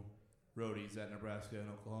two roadies at Nebraska and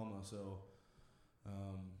Oklahoma. So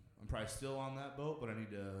I'm probably still on that boat, but I need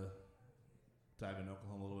to dive into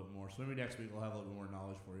Oklahoma a little bit more. So maybe next week I'll have a little bit more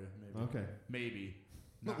knowledge for you. Maybe. Okay. Maybe.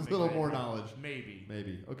 A little more knowledge. Maybe.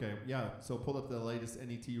 Okay. Yeah. So pulled up the latest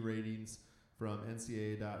NET ratings from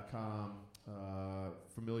NCAA.com.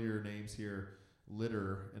 Familiar names here.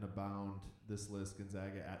 Litter and abound this list.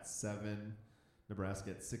 Gonzaga at 7, Nebraska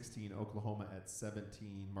at 16, Oklahoma at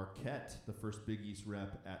 17, Marquette, the first Big East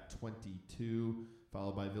rep, at 22,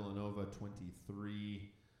 followed by Villanova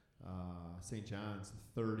 23, St. John's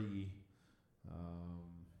 30.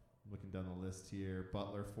 Looking down the list here,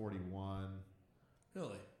 Butler 41.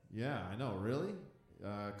 Really? Yeah, I know. Really?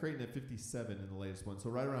 Creighton at 57 in the latest one. So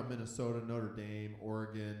right around Minnesota, Notre Dame,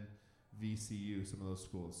 Oregon, VCU, some of those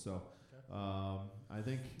schools. So I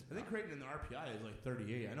think Creighton in the RPI is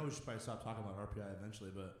 38. I know we should probably stop talking about RPI eventually,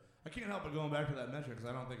 but I can't help but going back to that metric because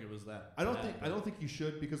I don't think it was that. I don't think you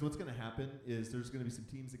should, because what's going to happen is there's going to be some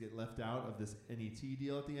teams that get left out of this NET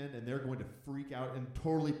deal at the end, and they're going to freak out and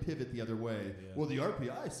totally pivot the other way. Yeah. Well, the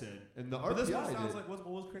RPI said, and the RPI. This one sounds like what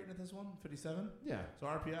was Creighton at this one? 57. Yeah. So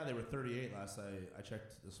RPI they were 38 last I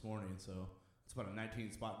checked this morning, so it's about a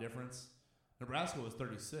 19 spot difference. Nebraska was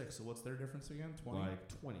 36, so what's their difference again? 20?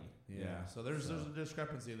 20. Yeah. So there's a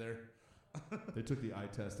discrepancy there. They took the eye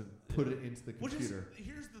test and put it into the computer.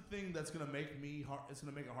 Here's the thing that's going to make it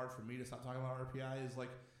hard for me to stop talking about RPI is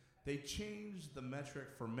they changed the metric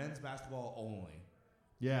for men's basketball only.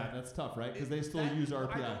 Yeah, that's tough, right? Because they still use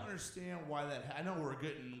RPI. I don't understand why that. I know we're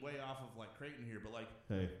getting way off of Creighton here, but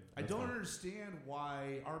I don't understand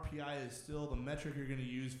why RPI is still the metric you're going to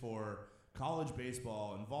use for college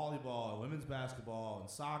baseball and volleyball and women's basketball and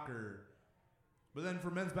soccer. But then for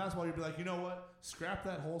men's basketball, you'd be like, you know what? Scrap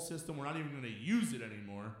that whole system. We're not even going to use it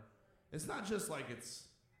anymore. It's not just like it's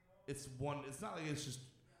not like it's just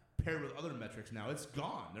paired with other metrics now. It's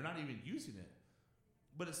gone. They're not even using it.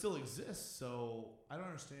 But it still exists, so I don't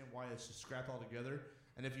understand why it's just scrapped altogether.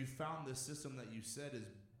 And if you found this system that you said is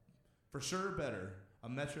for sure better, a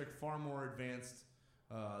metric far more advanced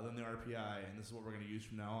than the RPI, and this is what we're going to use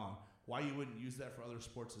from now on, why you wouldn't use that for other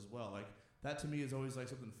sports as well? Like, that to me is always like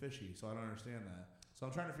something fishy, so I don't understand that. So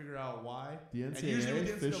I'm trying to figure out why. The and usually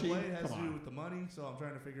with the fishy? NCAA has Come to do on. with the money, so I'm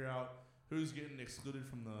trying to figure out who's getting excluded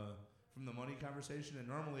from the money conversation. And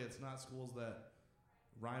normally it's not schools that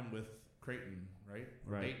rhyme with Creighton, right?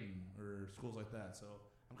 Or Right. Dayton or schools like that. So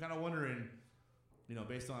I'm kind of wondering, you know,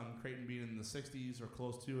 based on Creighton being in the 60s or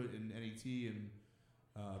close to it in NET and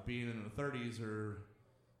being in the 30s or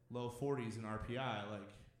low 40s in RPI, like,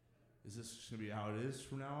 is this just going to be how it is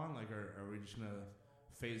from now on? Like, are we just going to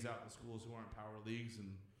phase out the schools who aren't power leagues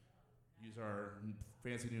and use our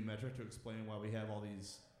fancy new metric to explain why we have all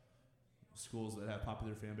these schools that have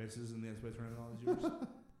popular fan bases in the NCAA tournament all these years?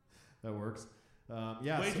 That works.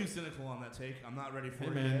 Yeah. Way too cynical on that take. I'm not ready for Hey,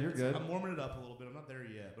 it man, yet. you're good. I'm warming it up a little bit. I'm not there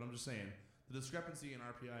yet, but I'm just saying the discrepancy in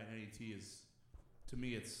RPI and NET is, to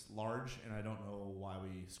me, it's large, and I don't know why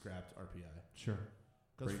we scrapped RPI. Sure.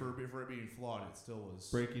 Because for it being flawed, it still was.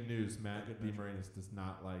 Breaking news: Matt good metric. DeMarinis does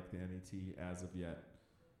not like the NET as of yet.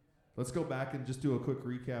 Let's go back and just do a quick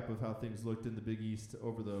recap of how things looked in the Big East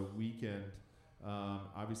over the weekend.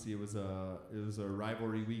 Obviously, it was a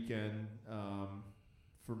rivalry weekend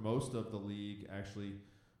for most of the league. Actually,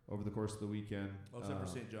 over the course of the weekend, Well, except for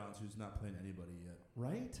St. John's, who's not playing anybody yet.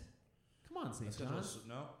 right? Come on, St. That's John's.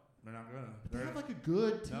 No, they're not gonna. But they have like a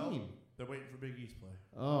good team. No. They're waiting for Big East play.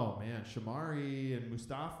 Oh man, Shamari and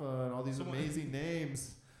Mustafa and all these amazing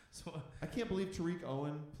names. So I can't believe Tariq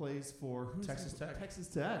Owen plays for Texas Tech. Texas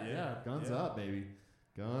Tech, yeah. Guns up, baby.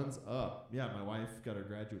 Guns up. Yeah, my wife got her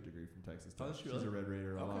graduate degree from Texas Tech. Oh, She's really? a Red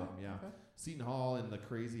Raider alum, yeah. Okay. Seton Hall in the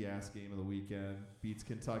crazy-ass game of the weekend beats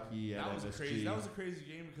Kentucky at That was MSG. That was a crazy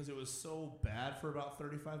game because it was so bad for about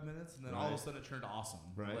 35 minutes, and then all of a sudden it turned awesome.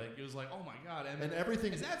 Right. Like, it was like, oh my god, And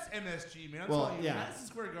everything's... and that's MSG, man. I'm Well, telling you, yeah. Madison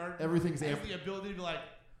Square Garden Everything's has amp- the ability to be like,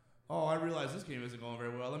 oh, I realize this game isn't going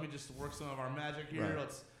very well. Let me just work some of our magic here. Right.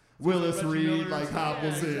 Let's Willis Reggie Reed Miller, like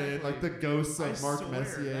hobbles exactly. in, like the ghosts of I Mark swear,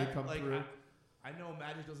 Messier that, come like, through. I know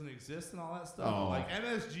Magic doesn't exist and all that stuff. Oh. But like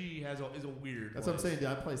MSG is a weird. That's what I'm place. saying.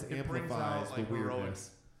 That place It brings amplifies out, like, the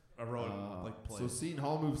weirdness. heroic like play. So Seton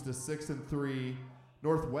Hall moves to 6-3.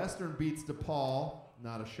 Northwestern beats DePaul.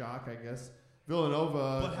 Not a shock, I guess.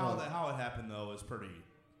 Villanova. But how it happened though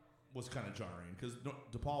was kind of jarring because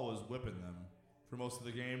DePaul was whipping them for most of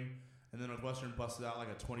the game, and then Northwestern busted out like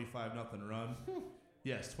a 25-0 run.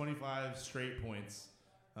 Yes, 25 straight points.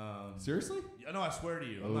 Seriously? Yeah, no, I swear to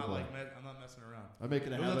you, Oh, I'm not boy. I'm not messing around. I'm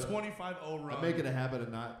making a It habit. was a 25-0 run. I'm making a habit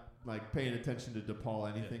of not like paying attention to DePaul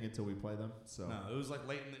anything until we play them. So No, it was like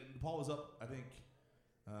late in the DePaul was up, I think,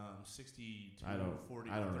 62, I don't 40.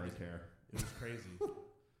 really 30. care. It was crazy.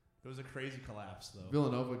 It was a crazy collapse, though.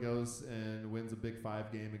 Villanova goes and wins a Big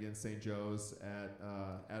 5 game against St. Joe's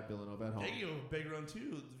at Villanova at home. They gave a big run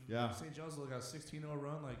too. Yeah. St. John's got a 16-0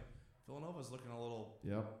 run. Like Villanova's looking a little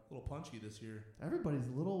punchy this year. Everybody's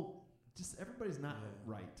not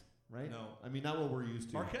right? No. I mean, not what we're used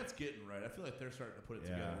to. Marquette's getting right. I feel like they're starting to put it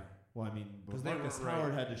together. Well, I mean, 'Cause they Marcus weren't Howard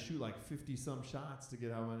right. had to shoot like 50-some shots to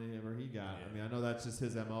get how many ever he got. Yeah. I mean, I know that's just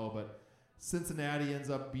his MO, but Cincinnati ends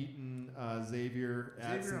up beating Xavier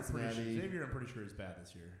at Cincinnati. Xavier, I'm pretty sure is bad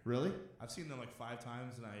this year. Really? I've seen them like 5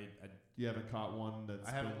 times, and You haven't caught one that's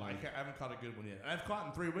I haven't been like... I haven't caught a good one yet. And I've caught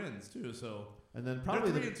in 3 wins too. So And then they're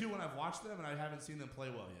probably 3-2 when I've watched them, and I haven't seen them play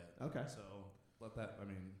well yet. Okay. So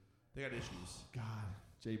they got issues. God,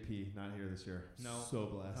 JP not here this year. No. So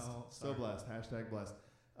blessed. No, so sorry. blessed. Hashtag blessed.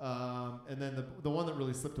 And then the one that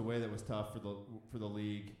really slipped away that was tough for the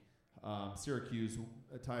league, Syracuse,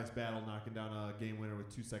 Tyus Battle knocking down a game winner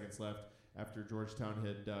with 2 seconds left after Georgetown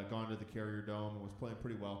had gone to the Carrier Dome and was playing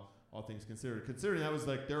pretty well, all things considered. Considering that was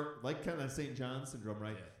like their kind of St. John's syndrome,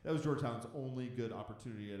 right? Yeah. That was Georgetown's only good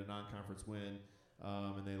opportunity at a non-conference win,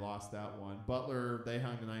 and they lost that one. Butler, they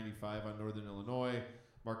hung to 95 on Northern Illinois.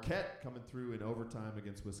 Marquette coming through in overtime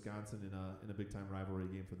against Wisconsin in a big-time rivalry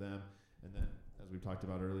game for them. And then, as we talked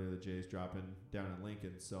about earlier, the Jays dropping down in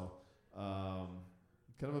Lincoln. So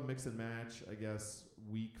kind of a mix and match, I guess,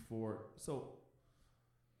 week 4. So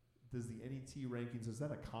does the NET rankings, is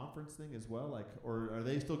that a conference thing as well? Like, or are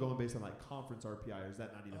they still going based on like conference RPI, or is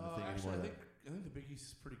that not even a thing Actually, anymore? I think the Big East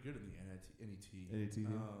is pretty good in the NET. NET,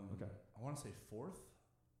 yeah? Okay. I want to say 4th,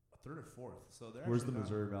 3rd or 4th. So they're Where's the actually not-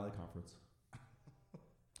 Missouri Valley Conference?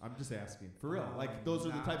 I'm just asking for real. Like those are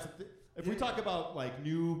the nah. types of. If we talk about like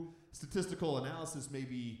new statistical analysis,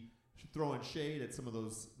 maybe throwing shade at some of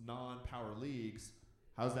those non-power leagues.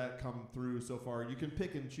 How's that come through so far? You can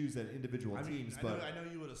pick and choose at individual teams, but I know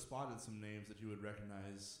you would have spotted some names that you would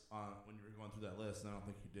recognize when you were going through that list, and I don't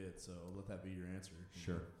think you did. So let that be your answer.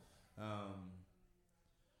 Sure.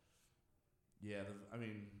 Yeah,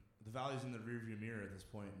 the Valley's in the rearview mirror at this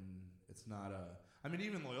point, and it's not.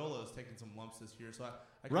 Even Loyola has taken some lumps this year, so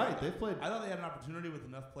they've played. I thought they had an opportunity with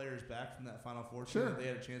enough players back from that Final Four. Sure. That they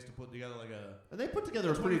had a chance to put together And they put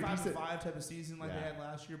together a pretty decent 25-5 type of season like they had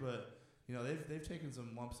last year, but. They've taken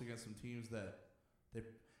some lumps against some teams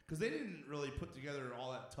because they didn't really put together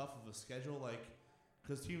all that tough of a schedule,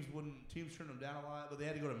 because teams turned them down a lot, but they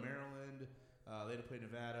had to go to Maryland, they had to play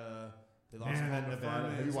Nevada, they lost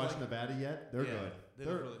Nevada. Have you watched Nevada yet? They're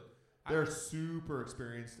good. They're super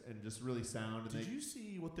experienced and just really sound. And did you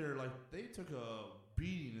see what they're like? They took a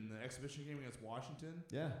beating in the exhibition game against Washington.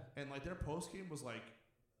 Yeah, and their post game was like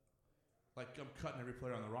I'm cutting every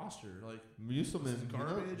player on the roster. Musselman's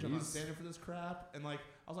garbage. I'm not standing for this crap. And I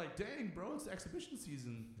was like, dang, bro, it's the exhibition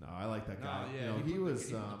season. No, I like that guy. Yeah, he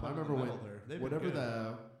was. I remember when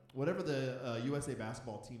whatever the USA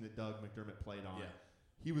basketball team that Doug McDermott played on,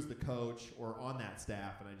 he was the coach or on that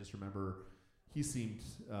staff, and I just remember he seemed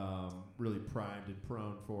really primed and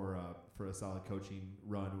prone for a solid coaching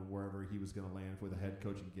run wherever he was going to land with a head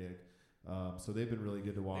coaching gig. So they've been really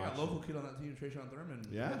good to watch. They got a local kid on that team, Trayshawn Thurman.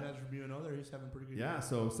 Yeah. From UNO there. He's having a pretty good year.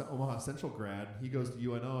 So Omaha Central grad. He goes to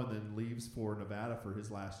UNO and then leaves for Nevada for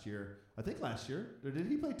his last year. I think last year. Or did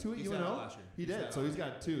he play 2 at UNO? Last year. He did. So he's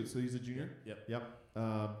got 2. So he's a junior? Yep.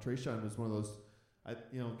 Trayshawn was one of those,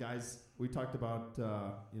 guys, we talked about,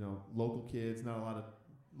 local kids, not a lot of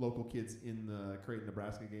local kids in the Creighton,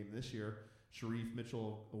 Nebraska game this year. Sharif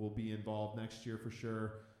Mitchell will be involved next year for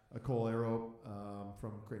sure. Cole Arrow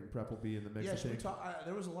from Creighton Prep will be in the mix. Yeah,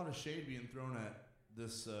 there was a lot of shade being thrown at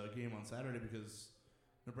this game on Saturday because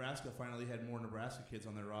Nebraska finally had more Nebraska kids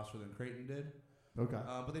on their roster than Creighton did. Okay.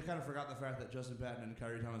 But they kind of forgot the fact that Justin Patton and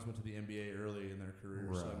Kyrie Thomas went to the NBA early in their careers.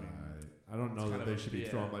 Right. So, I don't know that they should be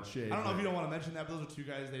throwing much shade. I don't know if you don't want to mention that, but those are 2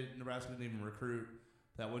 guys Nebraska didn't even recruit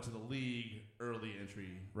that went to the league early entry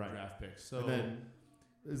draft picks. So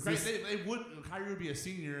Kyrie would be a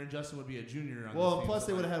senior and Justin would be a junior. On plus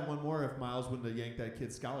they would have had one more if Miles wouldn't have yanked that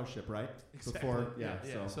kid's scholarship, right? Exactly. Before,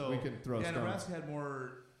 so we can throw. Yeah, Nebraska had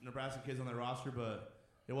more Nebraska kids on their roster, but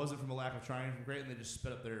it wasn't from a lack of trying from Creighton. They just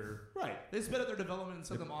sped up their They sped up their development and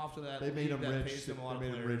sent them off to that. They made them rich. They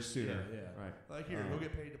made them rich sooner. Yeah. Right. Here, go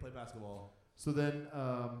get paid to play basketball. So then,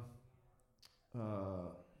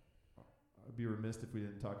 I'd be remiss if we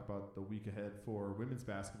didn't talk about the week ahead for women's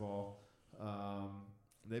basketball.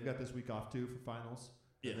 They've got this week off too for finals.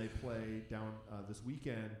 Yeah. And they play down this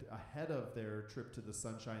weekend ahead of their trip to the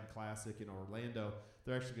Sunshine Classic in Orlando.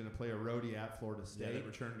 They're actually going to play a roadie at Florida State. Yeah, that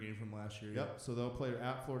return game from last year. Yep. So they'll play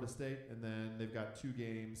at Florida State, and then they've got 2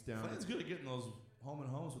 games down. It's good at getting those home and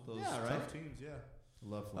homes with those tough teams. Yeah.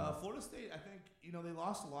 Love Florida. Florida State, I think, they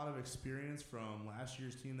lost a lot of experience from last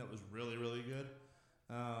year's team that was really, really good.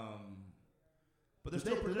 But did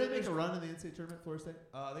they make a run in the NCAA tournament, Florida State?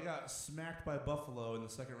 They got smacked by Buffalo in the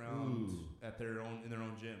second round in their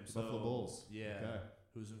own gym. Buffalo Bulls. Yeah. Okay.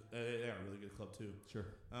 Who's a really good club too. Sure.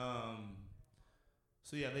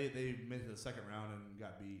 So they made it to the second round and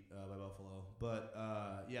got beat by Buffalo. But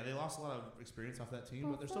they lost a lot of experience off that team,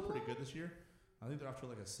 but they're still pretty good this year. I think they're off to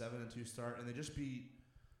like a 7-2 start, and they just beat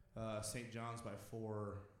St. John's by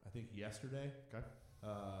 4. I think yesterday. Okay.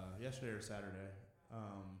 Yesterday or Saturday.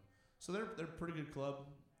 So they're a pretty good club.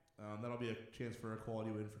 That'll be a chance for a quality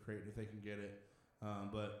win for Creighton if they can get it.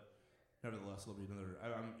 But nevertheless, it'll be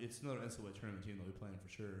it's another NCAA tournament team they'll be playing for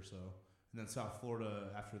sure. So and then South Florida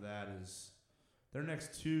after that is their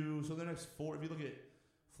next 2. So their next 4. If you look at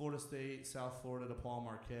Florida State, South Florida, DePaul,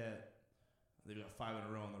 Marquette, they've got 5 in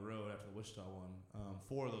a row on the road after the Wichita one.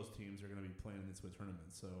 4 of those teams are going to be playing in the NCAA tournament.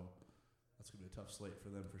 So that's going to be a tough slate for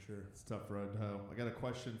them for sure. It's a tough road home. I got a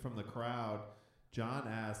question from the crowd. John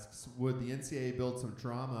asks, would the NCAA build some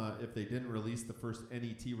drama if they didn't release the first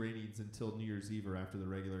NET ratings until New Year's Eve or after the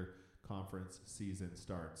regular conference season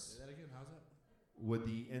starts? Say that again. How's that? Would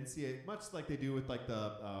the NCAA, much like they do with like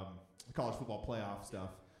the college football playoff stuff,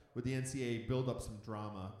 would the NCAA build up some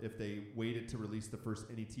drama if they waited to release the first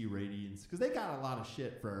NET ratings? Because they got a lot of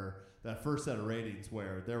shit for that first set of ratings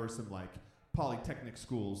where there were some like polytechnic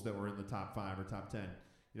schools that were in the top 5 or top 10.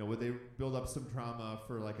 Would they build up some drama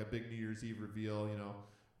for like a big New Year's Eve reveal?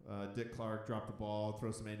 Dick Clark dropped the ball,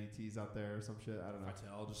 throw some NETs out there or some shit. I don't know.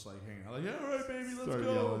 I'll just like hang out, like, all right, baby, let's Start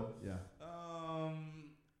go. Yelling. Yeah.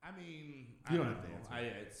 I mean, you don't have to answer.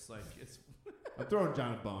 It's like it's. I'm throwing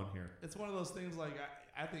John a bone here. It's one of those things. Like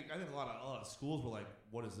I think a lot of schools were like,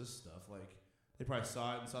 "What is this stuff?" Like they probably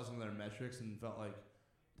saw it and saw some of their metrics and felt like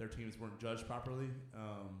their teams weren't judged properly.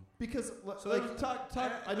 Because So like talk.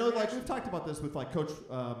 I know, like we've talked about this with like Coach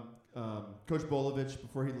Bolovich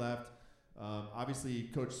before he left. Obviously,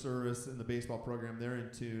 Coach Service in the baseball program, they're in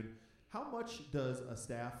tune. How much does a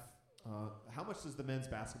staff? How much does the men's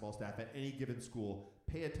basketball staff at any given school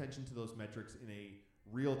pay attention to those metrics in a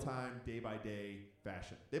real-time, day-by-day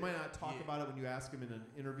fashion? They might not talk about it when you ask them in an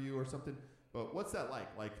interview or something, but what's that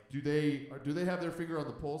like? Like, do they have their finger on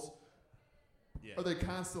the pulse? Yeah. Are they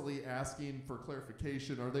constantly asking for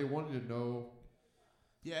clarification? Are they wanting to know?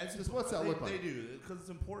 Yeah, it's just what's that look like? They do because it's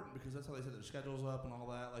important because that's how they set their schedules up and all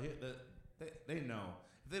that. Like they know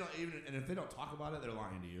if they don't if they don't talk about it, they're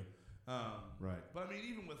lying to you. Right. But I mean,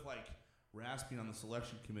 even with like Rasping on the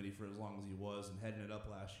selection committee for as long as he was and heading it up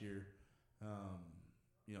last year,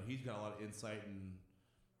 he's got a lot of insight and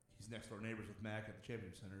he's next door neighbors with Mac at the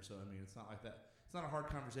Championship Center. So I mean, it's not like that. It's not a hard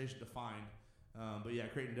conversation to find. But yeah,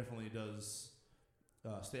 Creighton definitely does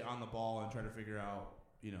stay on the ball and try to figure out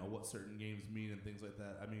what certain games mean and things like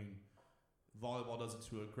that. I mean, volleyball does it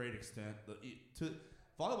to a great extent.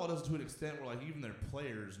 Volleyball does it to an extent where like even their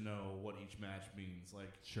players know what each match means.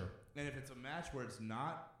 Like Sure. And if it's a match where it's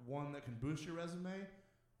not one that can boost your resume,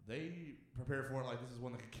 they prepare for it like this is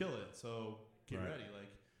one that could kill it. So get ready.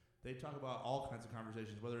 Like they talk about all kinds of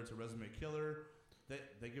conversations, whether it's a resume killer,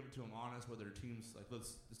 they give it to them honest. Whether their teams like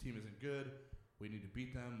this team isn't good, we need to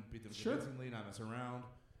beat them convincingly, not mess around.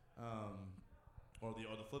 Or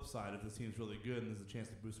the flip side, if this team's really good and there's a chance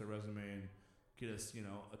to boost our resume and get us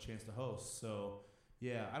a chance to host. So.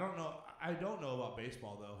 Yeah, I don't know about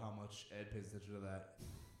baseball though. How much Ed pays attention to that?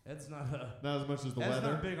 Ed's not as much as the Ed's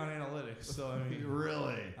weather. not big on analytics, so I mean,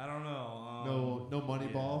 really, I don't know. No money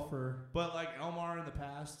ball for. But like Elmar in the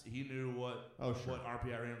past, he knew what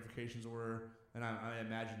RPI ramifications were, and I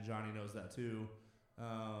imagine Johnny knows that too.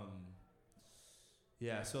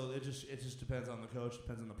 Yeah, so it just depends on the coach,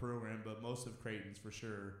 depends on the program, but most of Creighton's for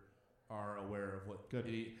sure are aware of what. Good.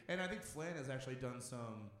 And I think Flynn has actually done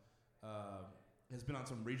some. Has been on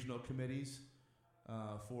some regional committees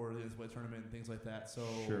for the NCAA tournament and things like that. So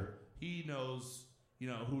he knows,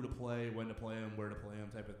 who to play, when to play him, where to play him,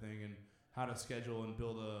 type of thing, and how to schedule and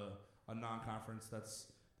build a non-conference that's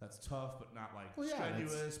tough but not like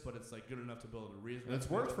strenuous, but it's like good enough to build a reasonable. And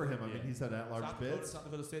it's worked for him. I mean, he's had at-large bids. South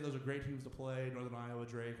Dakota State, those are great teams to play. Northern Iowa,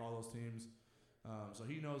 Drake, all those teams. So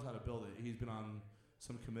he knows how to build it. He's been on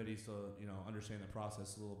some committees to understand the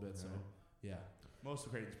process a little bit. So yeah, most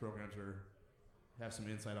of Creighton's programs have some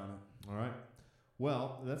insight on it. All right.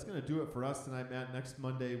 Well, that's going to do it for us tonight, Matt. Next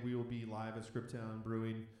Monday, we will be live at Scriptown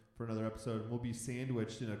Brewing for another episode, and we'll be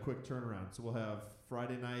sandwiched in a quick turnaround. So we'll have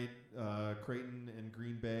Friday night, Creighton and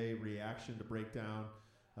Green Bay reaction to breakdown,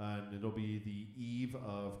 and it'll be the eve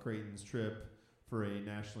of Creighton's trip for a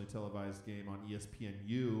nationally televised game on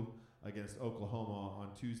ESPNU against Oklahoma on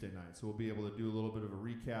Tuesday night. So we'll be able to do a little bit of a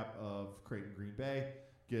recap of Creighton Green Bay,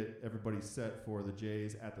 get everybody set for the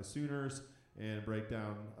Jays at the Sooners, and break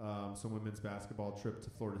down some women's basketball trip to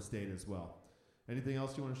Florida State as well. Anything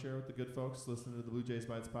else you want to share with the good folks listening to the Bluejays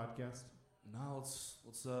Bytes podcast? No,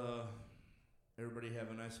 let's everybody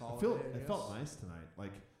have a nice holiday. It felt nice tonight.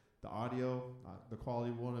 Like the audio, the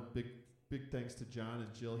quality. Big thanks to John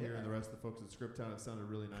and Jill here and the rest of the folks at Scriptown. It sounded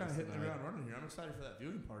really nice. Kind of hitting the ground running here. I'm excited for that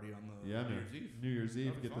viewing party on the New Year's Eve. New Year's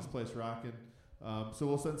Eve, get this place rocking. So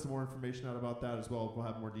we'll send some more information out about that as well. We'll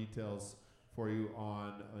have more details for you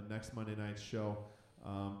on next Monday night's show.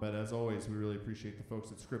 But as always, we really appreciate the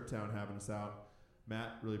folks at Scriptown having us out.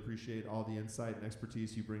 Matt, really appreciate all the insight and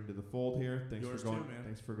expertise you bring to the fold here. Thanks for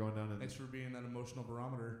going down. Thanks for being that emotional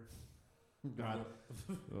barometer. God,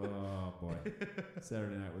 oh boy,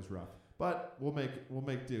 Saturday night was rough, but we'll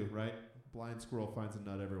make do, right? Blind squirrel finds a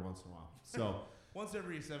nut every once in a while. So once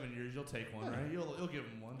every 7 years, you'll take one, right? You'll give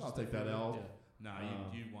them one. I'll take that L. Yeah. Nah,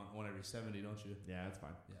 you want one every 70, don't you? Yeah, that's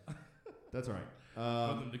fine. Yeah. That's all right.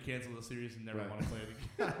 Want them to cancel the series and never want to play it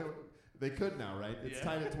again. They could now, right? It's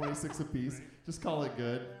tied at 26 apiece. Right. Just call it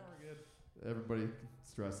good. Yeah, we're good. Everybody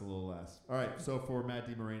stress a little less. All right, so for Matt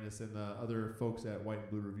DeMarinis and the other folks at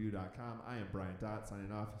whiteandbluereview.com, I am Brian Dott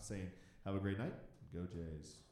signing off saying have a great night. Go Jays.